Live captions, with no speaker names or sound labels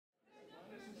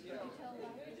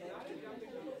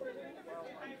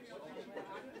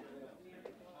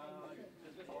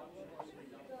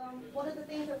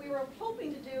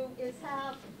hoping to do is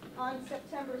have on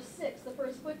September 6th, the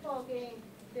first football game,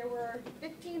 there were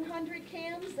 1,500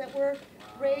 cans that were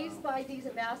raised by these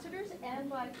ambassadors and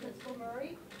by Principal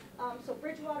Murray. So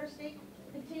Bridgewater State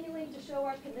continuing to show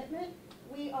our commitment.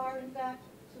 We are, in fact,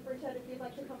 Superintendent, if you'd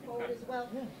like to come forward as well.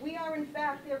 We are, in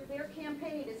fact, their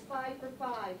campaign is 5 for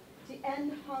 5 to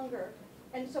end hunger.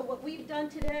 And so what we've done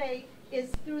today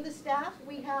is through the staff,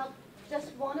 we have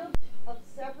just one of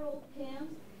several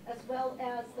cans, as well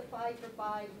as the 5 for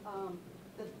 5,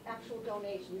 the actual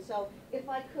donation. So if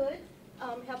I could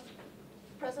have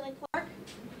President Clark,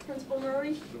 Principal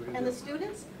Murray, and the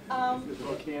students. We're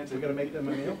going to make them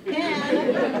a meal?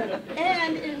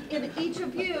 And in each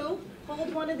of you,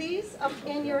 hold one of these up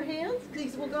in your hands.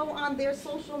 These will go on their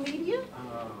social media.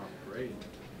 Oh, great.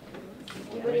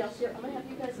 Anybody else here? I'm going to have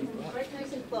you guys come right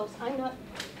nice and close. I'm not.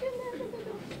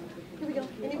 Here we go.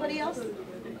 Anybody else? I'm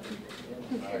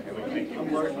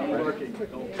working.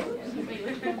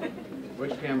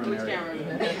 Which camera, Mary? Which camera?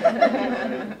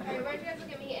 Alright, why don't you guys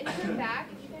look at me? And in the back,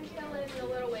 if you can fill in the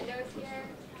little windows here,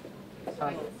 so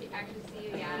I can actually see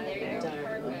you. Yeah, there you go.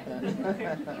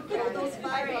 Perfect. Hold those 5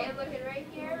 Alright, up. and looking right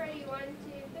here. Ready? 1, 2,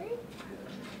 3.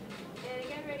 And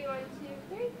again, ready? 1,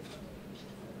 2, 3.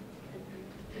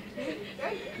 Good.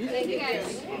 Thank you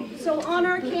guys. So on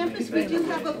our campus, we do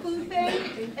have a food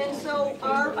bank, and so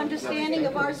our understanding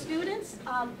of our students,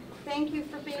 thank you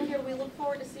for being here. We look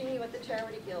forward to seeing you at the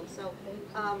Charity Guild. So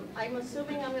I'm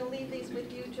assuming I'm going to leave these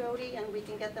with you, Jody, and we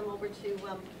can get them over to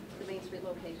the Main Street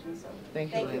location. So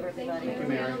thank you, everybody. Thank you,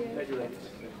 Mary. Thank you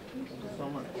so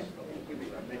much.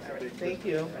 Thank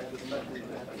you.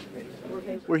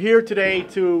 We're here today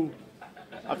to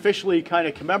officially kind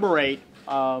of commemorate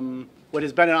what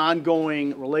has been an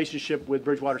ongoing relationship with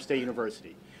Bridgewater State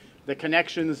University. The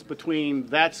connections between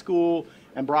that school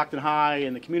and Brockton High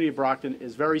and the community of Brockton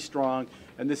is very strong,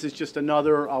 and this is just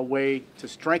another way to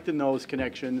strengthen those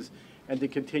connections and to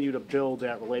continue to build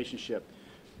that relationship.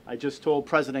 I just told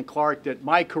President Clark that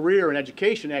my career in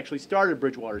education actually started at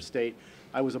Bridgewater State.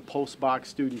 I was a post-box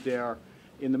student there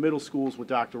in the middle schools with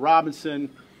Dr. Robinson,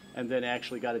 and then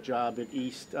actually got a job at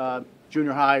East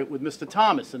Junior High with Mr.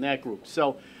 Thomas in that group.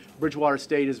 So Bridgewater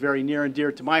State is very near and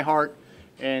dear to my heart,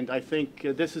 and I think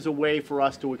this is a way for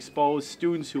us to expose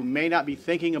students who may not be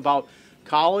thinking about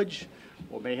college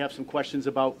or may have some questions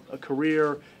about a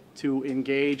career to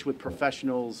engage with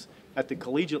professionals at the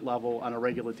collegiate level on a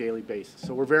regular daily basis.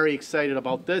 So we're very excited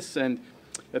about this, and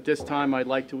at this time I'd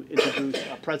like to introduce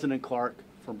President Clark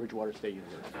from Bridgewater State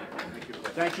University. Thank you.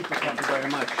 Thank you for coming. Thank you very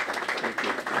much. Thank you.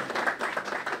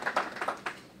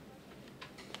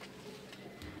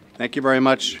 Thank you very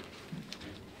much.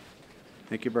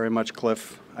 Thank you very much,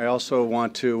 Cliff. I also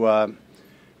want to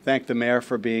thank the mayor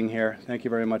for being here. Thank you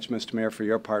very much, Mr. Mayor, for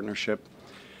your partnership.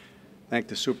 Thank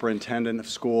the superintendent of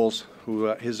schools, who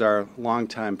is our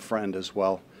longtime friend as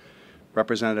well.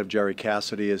 Representative Jerry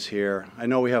Cassidy is here. I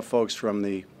know we have folks from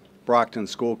the Brockton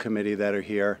School Committee that are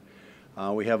here.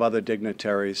 We have other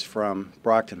dignitaries from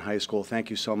Brockton High School. Thank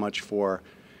you so much for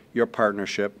your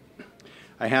partnership.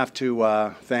 I have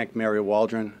to thank Mary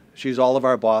Waldron. She's all of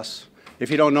our boss. If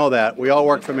you don't know that, we all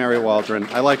work for Mary Waldron.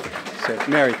 I like to say,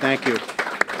 Mary, thank you.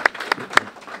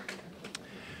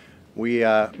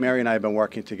 Mary and I have been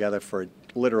working together for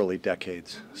literally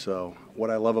decades. So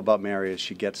what I love about Mary is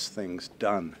she gets things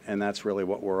done, and that's really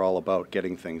what we're all about,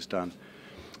 getting things done.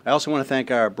 I also want to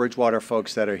thank our Bridgewater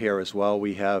folks that are here as well.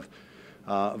 We have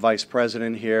Vice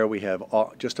President here. We have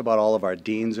just about all of our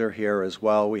deans are here as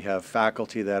well. We have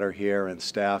faculty that are here and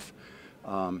staff.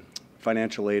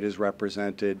 Financial aid is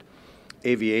represented.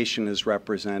 Aviation is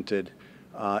represented.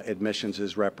 Admissions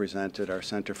is represented. Our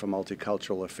Center for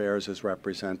Multicultural Affairs is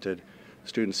represented.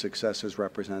 Student Success is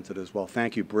represented as well.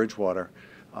 Thank you, Bridgewater,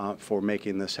 for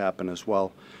making this happen as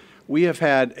well. We have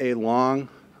had a long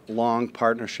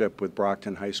partnership with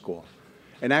Brockton High School.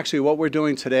 And actually what we're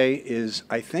doing today is,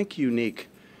 I think, unique.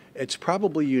 It's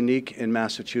probably unique in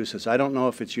Massachusetts. I don't know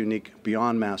if it's unique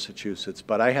beyond Massachusetts,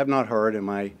 but I have not heard in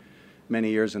my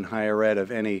many years in higher ed of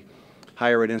any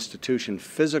higher ed institution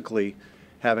physically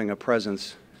having a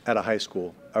presence at a high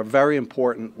school, a very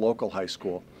important local high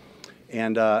school.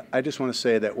 And I just want to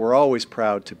say that we're always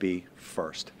proud to be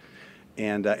first.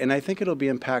 And I think it'll be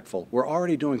impactful. We're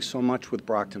already doing so much with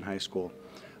Brockton High School.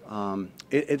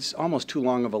 It's almost too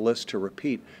long of a list to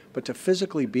repeat, but to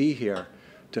physically be here,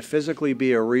 to physically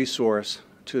be a resource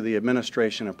to the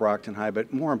administration of Brockton High,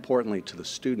 but more importantly to the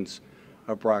students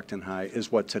of Brockton High,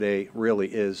 is what today really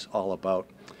is all about.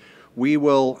 We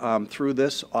will, through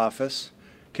this office,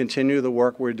 continue the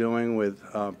work we're doing with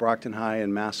Brockton High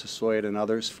and Massasoit and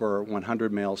others for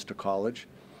 100 Males to College.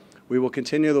 We will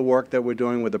continue the work that we're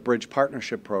doing with the Bridge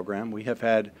Partnership Program. We have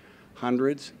had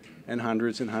hundreds and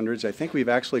hundreds and hundreds. I think we've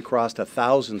actually crossed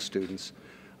 1,000 students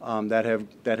that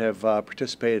have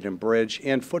participated in Bridge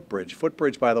and Footbridge.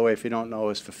 Footbridge, by the way, if you don't know,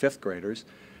 is for 5th graders.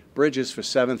 Bridge is for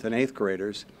 7th and 8th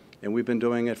graders, and we've been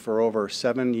doing it for over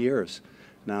 7 years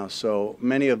now. So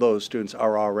many of those students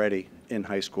are already in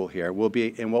high school here.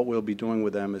 And what we'll be doing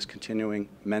with them is continuing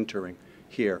mentoring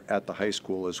here at the high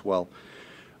school as well.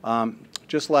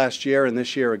 Just last year and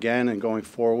this year again, and going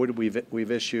forward,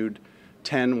 we've issued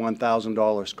 10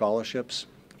 $1,000 scholarships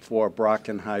for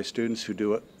Brockton High students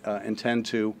who intend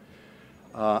to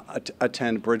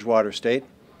attend Bridgewater State.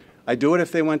 I do it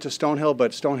if they went to Stonehill,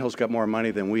 but Stonehill's got more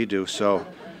money than we do, so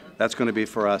that's going to be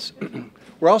for us.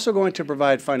 We're also going to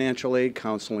provide financial aid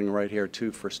counseling right here,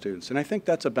 too, for students, and I think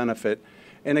that's a benefit.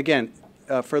 And again,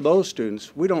 for those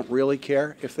students, we don't really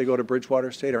care if they go to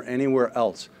Bridgewater State or anywhere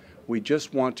else. We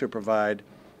just want to provide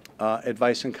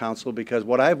advice and counsel, because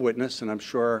what I've witnessed, and I'm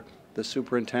sure the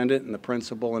superintendent and the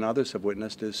principal and others have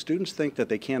witnessed, is students think that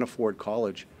they can't afford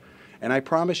college. And I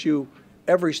promise you,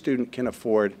 every student can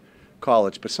afford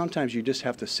college, but sometimes you just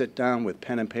have to sit down with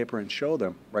pen and paper and show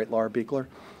them, right, Laura Beekler?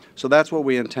 So that's what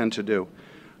we intend to do.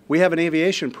 We have an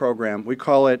aviation program. We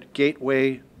call it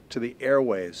Gateway to the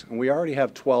Airways, and we already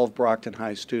have 12 Brockton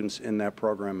High students in that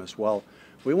program as well.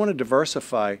 We want to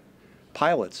diversify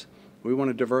pilots. We want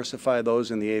to diversify those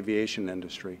in the aviation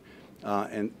industry.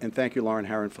 And thank you, Lauren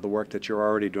Herron, for the work that you're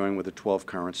already doing with the 12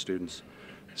 current students.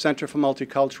 Center for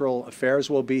Multicultural Affairs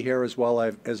will be here as well.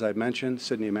 As I mentioned,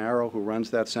 Sydney Marrow, who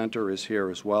runs that center, is here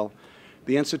as well.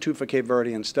 The Institute for Cape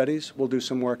Verdean Studies will do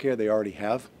some work here. They already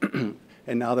have.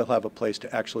 And now they'll have a place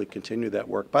to actually continue that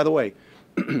work. By the way,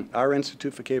 our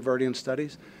Institute for Cape Verdean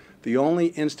Studies, the only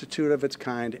institute of its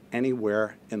kind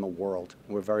anywhere in the world.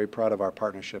 We're very proud of our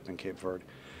partnership in Cape Verde.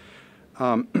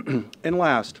 And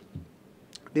last,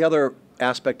 the other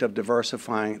aspect of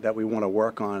diversifying that we want to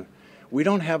work on, we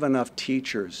don't have enough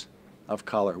teachers of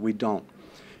color. We don't.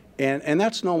 And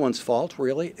that's no one's fault,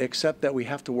 really, except that we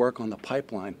have to work on the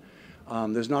pipeline.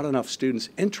 There's not enough students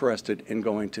interested in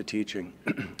going to teaching.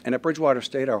 And at Bridgewater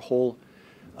State, our whole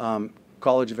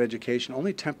College of Education,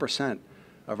 only 10%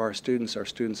 of our students are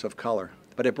students of color.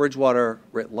 But at Bridgewater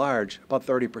writ large, about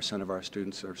 30% of our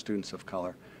students are students of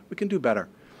color. We can do better.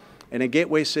 And in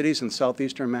gateway cities in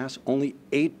southeastern Mass, only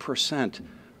 8%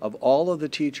 of all of the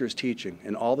teachers teaching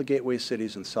in all the gateway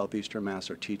cities in southeastern Mass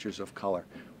are teachers of color.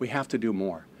 We have to do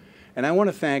more. And I want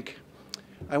to thank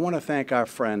our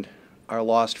friend, our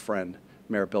lost friend,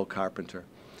 Mayor Bill Carpenter,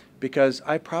 because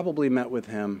I probably met with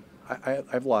him,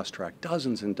 I've lost track,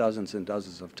 dozens and dozens and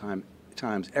dozens of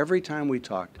times. Every time we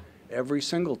talked, every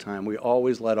single time, we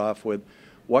always led off with,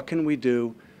 what can we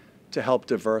do to help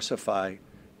diversify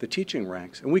the teaching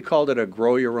ranks? And we called it a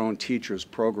Grow Your Own Teachers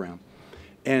program.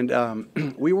 And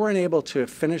we weren't able to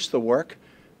finish the work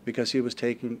because he was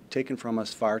taken from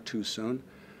us far too soon.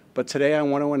 But today I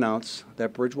want to announce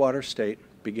that Bridgewater State,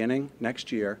 beginning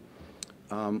next year,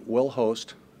 will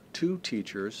host 2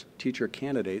 teacher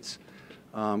candidates,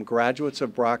 graduates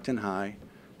of Brockton High,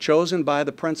 chosen by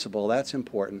the principal. That's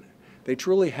important. They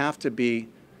truly have to be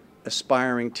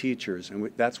aspiring teachers,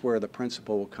 and that's where the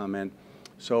principal will come in.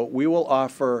 So we will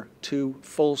offer 2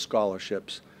 full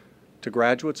scholarships to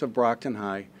graduates of Brockton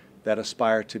High that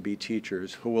aspire to be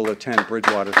teachers who will attend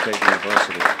Bridgewater State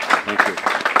University. Thank you.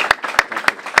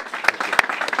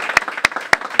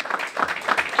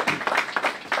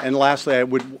 And lastly,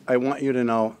 I want you to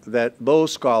know that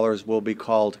those scholars will be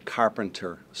called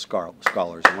Carpenter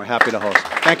Scholars, and we're happy to host.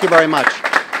 Thank you very much.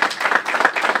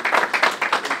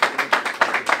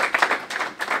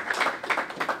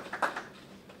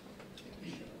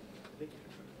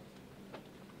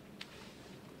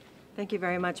 Thank you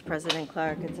very much, President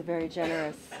Clark. It's a very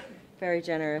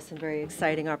generous and very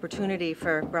exciting opportunity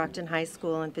for Brockton High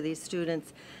School and for these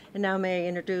students. And now may I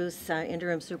introduce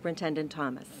Interim Superintendent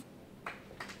Thomas.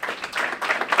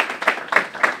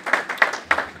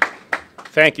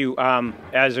 Thank you.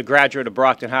 As a graduate of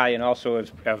Brockton High and also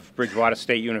of Bridgewater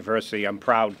State University, I'm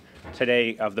proud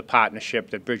today of the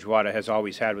partnership that Bridgewater has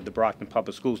always had with the Brockton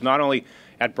Public Schools, not only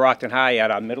at Brockton High,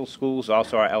 at our middle schools,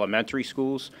 also our elementary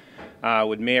schools.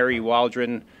 With Mary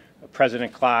Waldron,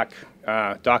 President Clark,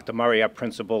 Dr. Murray, our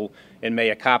principal, and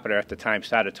Mayor Carpenter at the time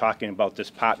started talking about this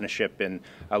partnership in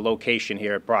a location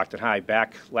here at Brockton High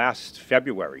back last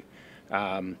February.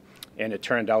 And it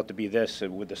turned out to be this,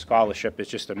 with the scholarship. It's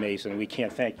just amazing. We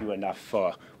can't thank you enough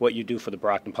for what you do for the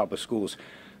Brockton Public Schools.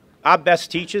 Our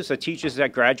best teachers are teachers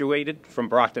that graduated from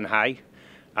Brockton High.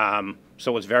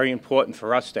 So it's very important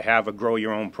for us to have a Grow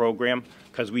Your Own program,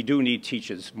 because we do need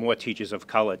teachers, more teachers of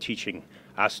color teaching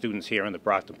our students here in the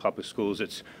Brockton Public Schools.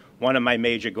 It's one of my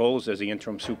major goals as the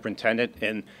interim superintendent,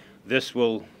 and this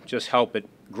will just help it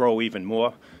grow even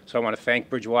more. So I want to thank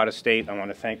Bridgewater State. I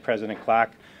want to thank President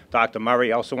Clark, Dr.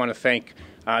 Murray. I also want to thank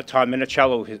Todd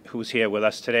Minicello, who's here with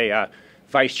us today,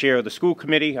 Vice Chair of the School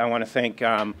Committee. I want to thank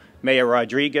Mayor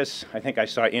Rodriguez. I think I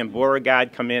saw Ann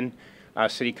Beauregard come in,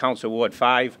 City Council Ward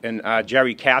 5, and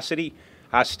Jerry Cassidy,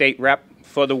 our state rep,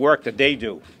 for the work that they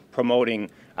do promoting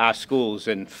our schools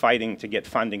and fighting to get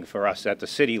funding for us at the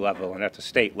city level and at the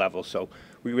state level. So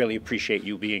we really appreciate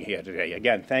you being here today.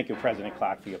 Again, thank you, President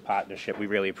Clark, for your partnership. We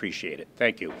really appreciate it.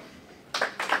 Thank you.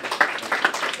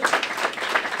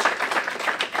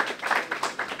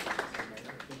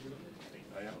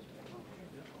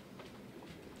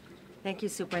 Thank you,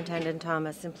 Superintendent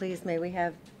Thomas. And please, may we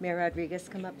have Mayor Rodriguez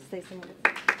come up and say some words?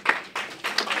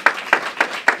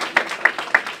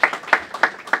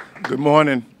 Good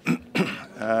morning.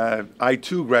 I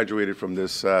too graduated from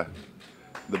this, the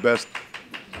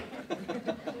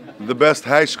best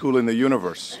high school in the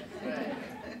universe.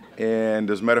 And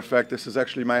as a matter of fact, this is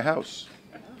actually my house.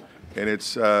 And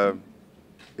it's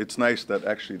nice that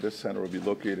actually this center will be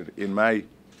located in my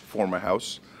former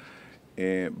house.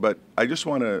 But I just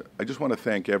want to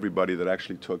thank everybody that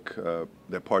actually took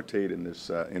that partake in this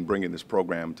in bringing this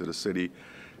program to the city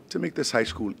to make this high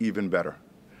school even better.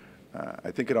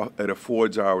 I think it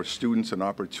affords our students an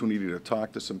opportunity to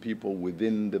talk to some people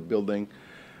within the building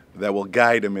that will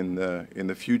guide them in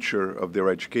the future of their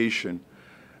education.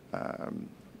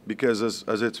 Because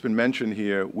as it's been mentioned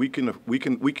here, we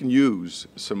can use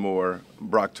some more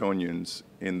Brocktonians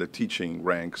in the teaching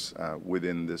ranks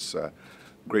within this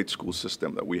great school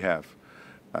system that we have.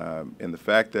 And the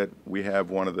fact that we have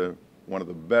one of the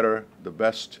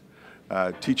best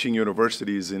teaching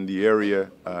universities in the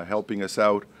area helping us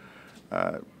out,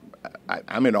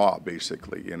 I'm in awe,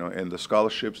 basically, you know. And the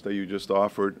scholarships that you just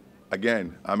offered,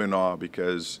 again, I'm in awe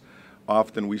because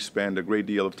often we spend a great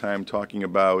deal of time talking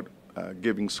about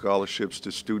giving scholarships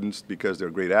to students because they're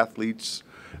great athletes,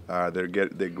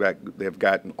 they've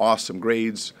gotten awesome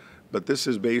grades. But this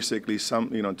is basically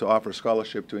to offer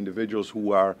scholarship to individuals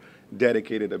who are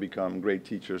dedicated to become great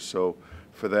teachers. So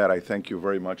for that, I thank you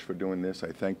very much for doing this.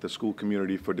 I thank the school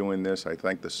community for doing this. I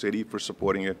thank the city for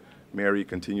supporting it. Mary,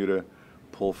 continue to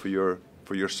pull for your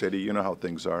city. You know how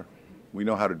things are. We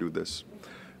know how to do this.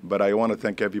 But I want to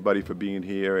thank everybody for being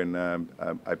here, and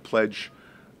I pledge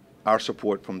our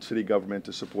support from city government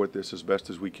to support this as best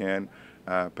as we can.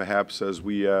 Perhaps as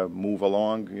we move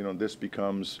along, you know, this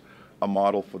becomes a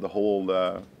model for the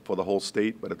whole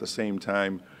state, but at the same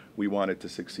time, we want it to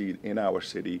succeed in our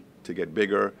city to get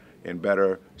bigger and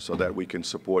better so that we can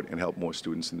support and help more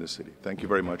students in this city. Thank you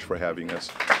very much for having us,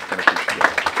 and I appreciate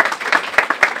it.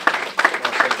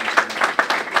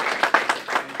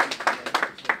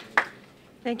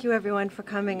 Thank you, everyone, for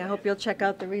coming. I hope you'll check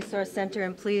out the Resource Center,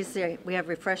 and please, we have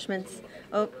refreshments.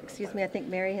 Oh, excuse me, I think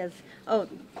Mary has, oh,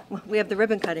 we have the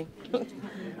ribbon cutting,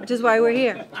 which is why we're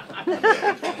here.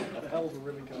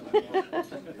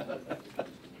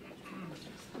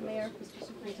 Mayor, Mr.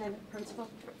 Superintendent, Principal,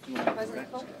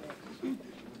 President Cole.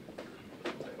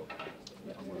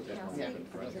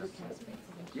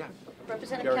 Yeah.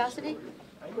 Representative Cassidy?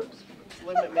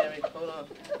 Wait a minute, Mary, hold on.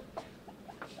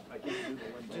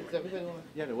 Does everybody want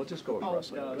Yeah, no, we'll just go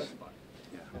across like this.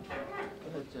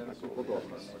 We'll go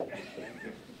across.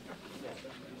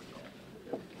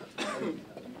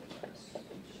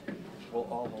 We'll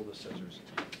all hold the scissors.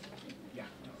 Yeah.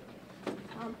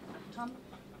 Tom?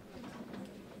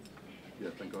 Yeah,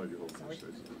 thank God you're holding the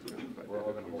scissors. We're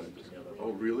all going to hold it together.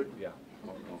 Oh, really? Yeah.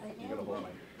 Oh, no. You're going to hold my,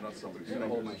 Not somebody's you're going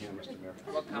to hold my fingers. hand, Mr. Mayor.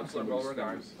 Well, Councilor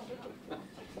Beauregard.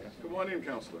 Come on in,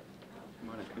 Counselor.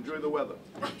 Enjoy the weather.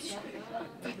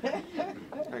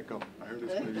 Hey, go. I heard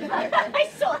it's going to be. I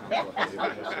saw that.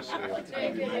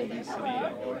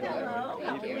 Hello.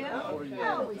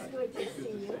 Always good to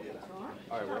see you.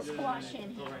 I'll squash in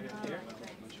here.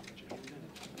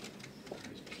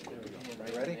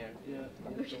 Ready? Yeah.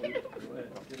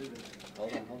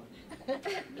 Hold on.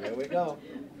 There we go.